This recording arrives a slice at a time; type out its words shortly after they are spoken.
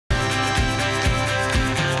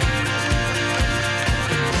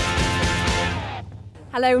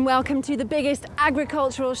Hello and welcome to the biggest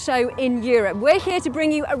agricultural show in Europe. We're here to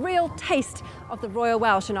bring you a real taste of the Royal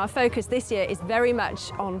Welsh, and our focus this year is very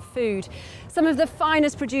much on food. Some of the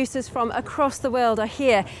finest producers from across the world are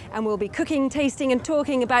here, and we'll be cooking, tasting and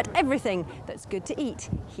talking about everything that's good to eat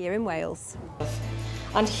here in Wales.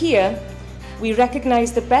 And here we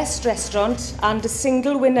recognise the best restaurant and a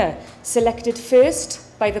single winner, selected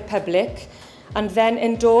first by the public and then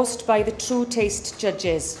endorsed by the True Taste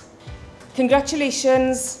judges.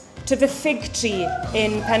 Congratulations to the Fig Tree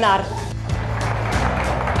in Penarth.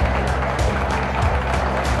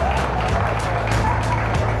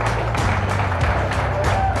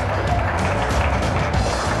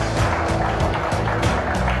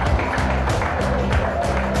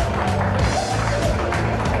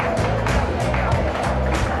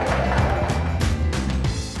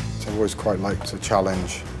 I've always quite liked a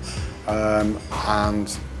challenge, and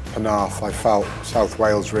Penarth, I felt South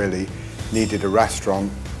Wales really needed a restaurant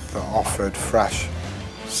that offered fresh,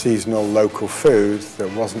 seasonal, local food that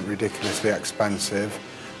wasn't ridiculously expensive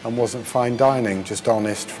and wasn't fine dining, just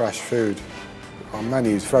honest, fresh food. Our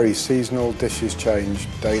menu's very seasonal, dishes change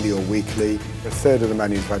daily or weekly. A third of the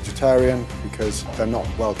menu's vegetarian because they're not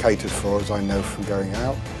well catered for, as I know from going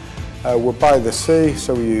out. We're by the sea,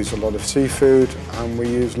 so we use a lot of seafood and we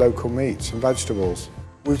use local meats and vegetables.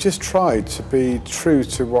 We've just tried to be true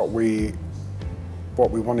to what we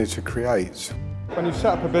wanted to create. When you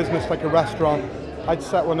set up a business like a restaurant, I'd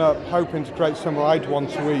set one up hoping to create somewhere I'd want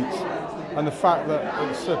to eat. And the fact that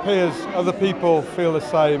it appears other people feel the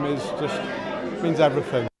same means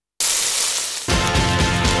everything.